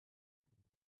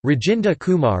Rajinder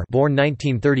Kumar, born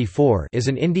 1934, is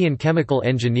an Indian chemical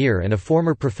engineer and a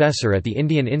former professor at the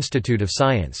Indian Institute of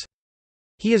Science.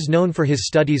 He is known for his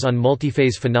studies on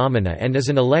multiphase phenomena and is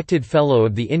an elected Fellow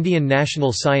of the Indian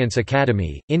National Science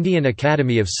Academy, Indian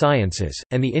Academy of Sciences,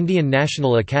 and the Indian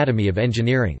National Academy of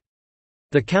Engineering.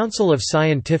 The Council of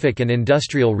Scientific and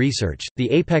Industrial Research, the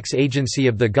apex agency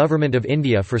of the Government of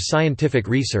India for Scientific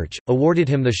Research, awarded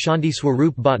him the Shanti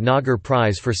Swarup Bhatnagar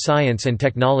Prize for Science and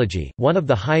Technology, one of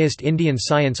the highest Indian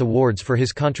science awards for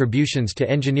his contributions to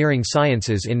engineering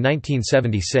sciences in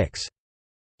 1976.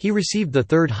 He received the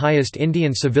third highest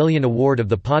Indian civilian award of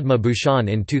the Padma Bhushan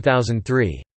in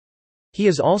 2003. He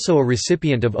is also a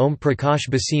recipient of Om Prakash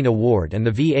Bhasin Award and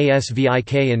the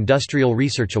VASVIK Industrial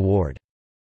Research Award.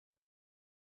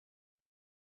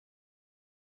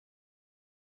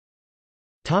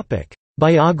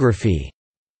 Biography.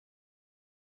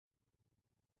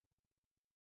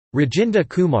 Rajinder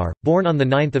Kumar, born on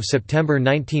 9 September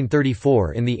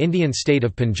 1934 in the Indian state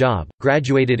of Punjab,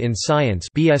 graduated in Science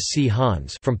BSc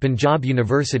Hons from Punjab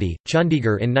University,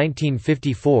 Chandigarh in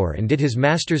 1954 and did his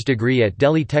master's degree at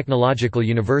Delhi Technological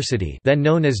University, then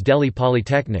known as Delhi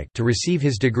Polytechnic, to receive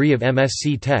his degree of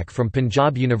MSc Tech from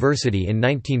Punjab University in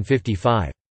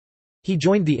 1955. He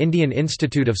joined the Indian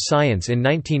Institute of Science in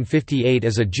 1958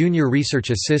 as a junior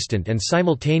research assistant and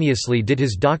simultaneously did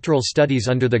his doctoral studies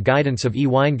under the guidance of E.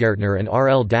 Weingartner and R.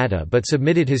 L. Datta, but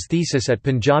submitted his thesis at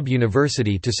Punjab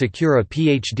University to secure a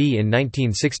PhD in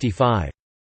 1965.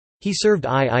 He served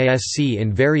IISc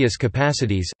in various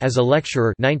capacities, as a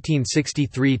lecturer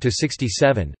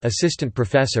 1963–67, assistant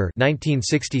professor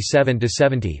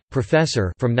 1967–70,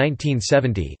 professor from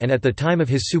 1970, and at the time of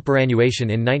his superannuation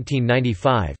in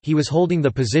 1995, he was holding the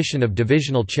position of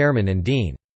divisional chairman and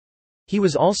dean. He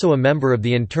was also a member of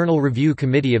the Internal Review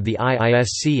Committee of the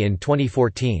IISc in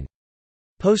 2014.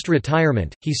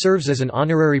 Post-retirement, he serves as an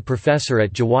honorary professor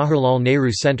at Jawaharlal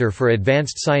Nehru Centre for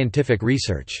Advanced Scientific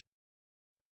Research.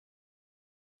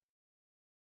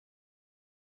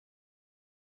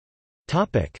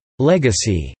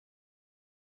 Legacy.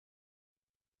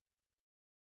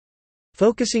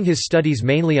 Focusing his studies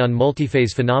mainly on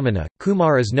multiphase phenomena,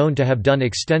 Kumar is known to have done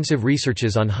extensive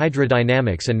researches on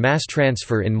hydrodynamics and mass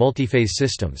transfer in multiphase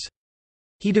systems.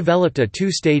 He developed a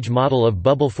two-stage model of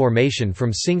bubble formation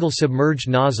from single submerged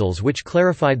nozzles which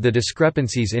clarified the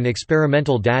discrepancies in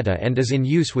experimental data and is in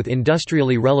use with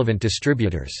industrially relevant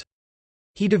distributors.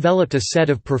 He developed a set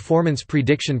of performance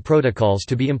prediction protocols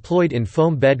to be employed in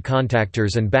foam bed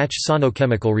contactors and batch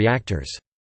sonochemical reactors.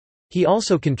 He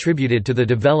also contributed to the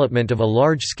development of a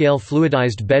large-scale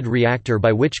fluidized bed reactor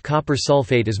by which copper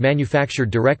sulfate is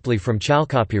manufactured directly from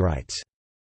chalcopyrites.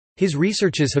 His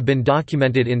researches have been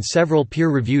documented in several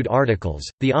peer-reviewed articles.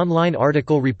 The online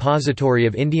article repository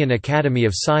of Indian Academy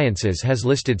of Sciences has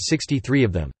listed 63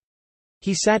 of them.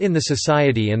 He sat in the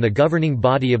Society and the governing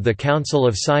body of the Council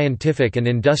of Scientific and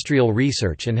Industrial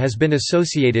Research and has been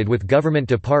associated with government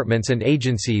departments and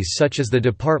agencies such as the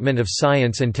Department of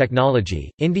Science and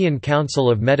Technology, Indian Council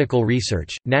of Medical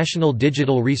Research, National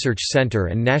Digital Research Centre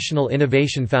and National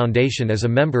Innovation Foundation as a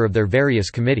member of their various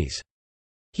committees.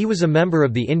 He was a member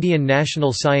of the Indian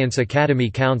National Science Academy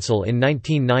Council in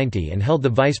 1990 and held the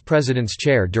Vice President's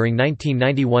chair during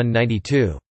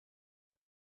 1991–92.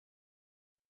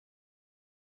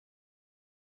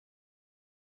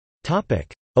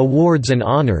 Awards and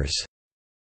honors.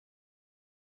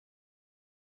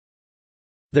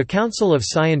 The Council of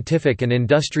Scientific and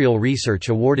Industrial Research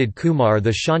awarded Kumar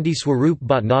the Shanti Swarup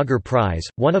Bhatnagar Prize,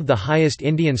 one of the highest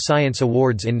Indian science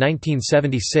awards in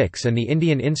 1976, and the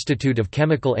Indian Institute of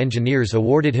Chemical Engineers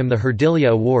awarded him the Herdilya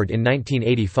Award in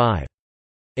 1985.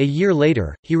 A year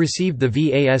later, he received the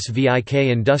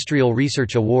VASVIK Industrial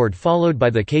Research Award followed by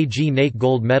the K. G. Naik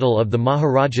Gold Medal of the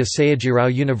Maharaja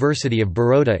Sayajirao University of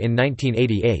Baroda in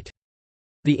 1988.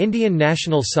 The Indian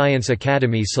National Science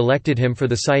Academy selected him for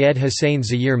the Syed Hussain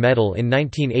Zahir Medal in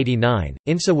 1989.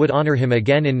 INSA would honour him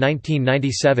again in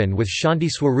 1997 with Shanti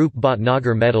Swarup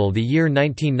Bhatnagar Medal. The year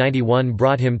 1991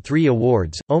 brought him 3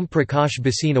 awards: Om Prakash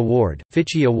Bhasin Award,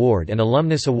 Fichi Award, and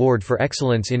Alumnus Award for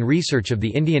Excellence in Research of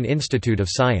the Indian Institute of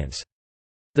Science.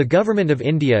 The Government of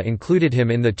India included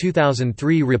him in the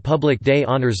 2003 Republic Day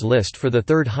Honours list for the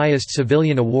third highest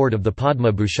civilian award of the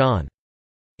Padma Bhushan.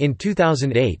 In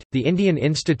 2008, the Indian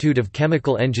Institute of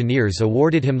Chemical Engineers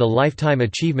awarded him the Lifetime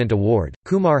Achievement Award.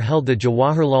 Kumar held the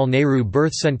Jawaharlal Nehru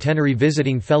Birth Centenary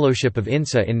Visiting Fellowship of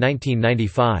INSA in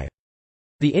 1995.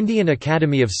 The Indian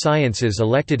Academy of Sciences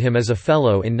elected him as a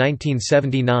Fellow in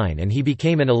 1979 and he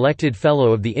became an elected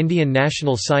Fellow of the Indian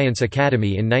National Science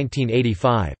Academy in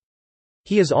 1985.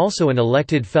 He is also an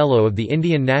elected Fellow of the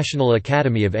Indian National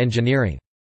Academy of Engineering.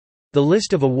 The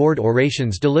list of award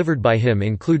orations delivered by him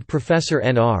include Professor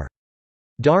N.R.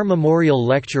 Dar Memorial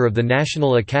Lecture of the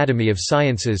National Academy of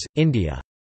Sciences, India.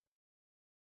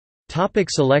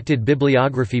 Selected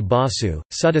bibliography. Basu,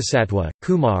 Sudasattva,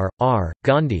 Kumar, R.,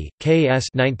 Gandhi, K.S.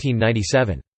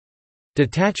 1997.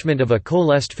 Detachment of a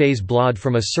coalesced phase blot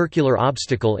from a circular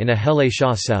obstacle in a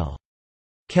Hele-Shah cell.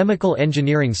 Chemical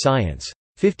Engineering Science.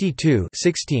 52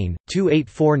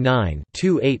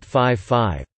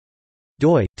 2849-2855.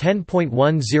 doi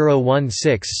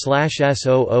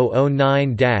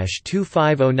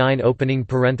 10.1016/S0009-2509 opening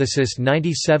parenthesis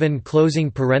 97 closing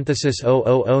parenthesis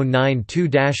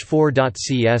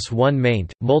 00092-4.cs1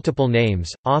 maint multiple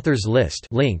names authors list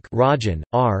link Rajan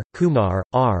R Kumar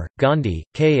R Gandhi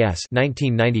KS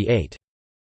 1998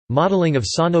 Modeling of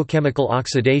sonochemical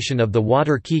oxidation of the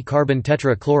water key carbon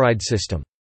tetrachloride system.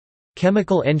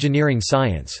 Chemical Engineering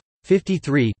Science.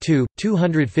 53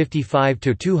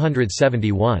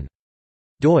 255-271.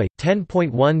 doi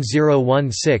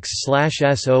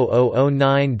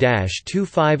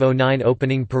 10.1016/S0009-2509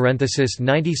 opening parenthesis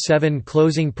 97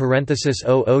 closing parenthesis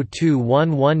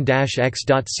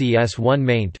 00211-x.cs1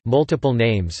 maint multiple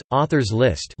names authors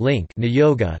list link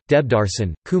Niyoga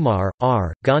Debdarsan Kumar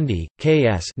R Gandhi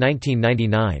KS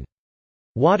 1999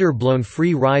 Water blown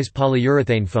free rise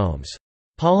polyurethane foams.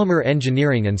 Polymer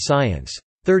Engineering and Science.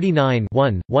 39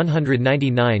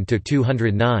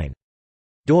 199-209.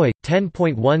 doi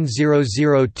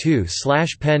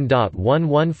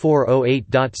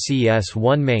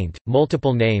 10.1002/pen.11408.cs1 maint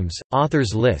multiple names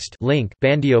authors list link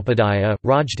Bandyopadhyaya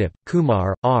Rajdip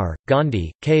Kumar R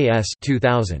Gandhi KS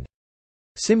 2000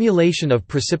 Simulation of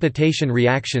precipitation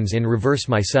reactions in reverse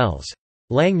micelles.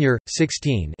 Langmuir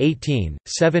 16 18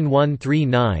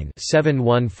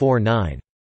 7139-7149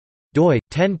 doi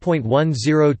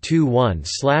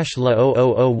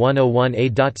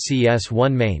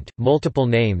 10.1021/la0001018.cs1 maint multiple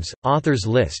names authors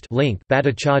list link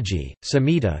Bhattacharjee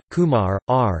Samita Kumar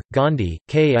R Gandhi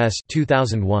KS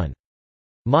 2001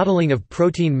 Modeling of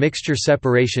protein mixture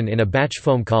separation in a batch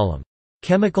foam column.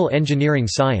 Chemical Engineering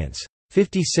Science.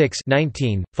 56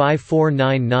 19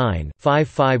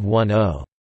 5499-5510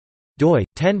 doi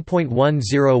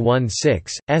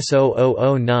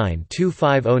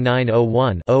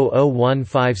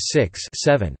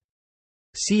 10.1016/S0009-250901-00156-7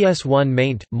 CS1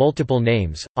 maint multiple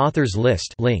names authors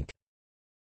list link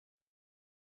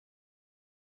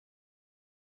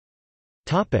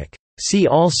topic see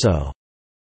also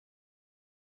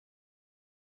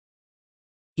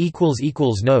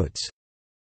equals notes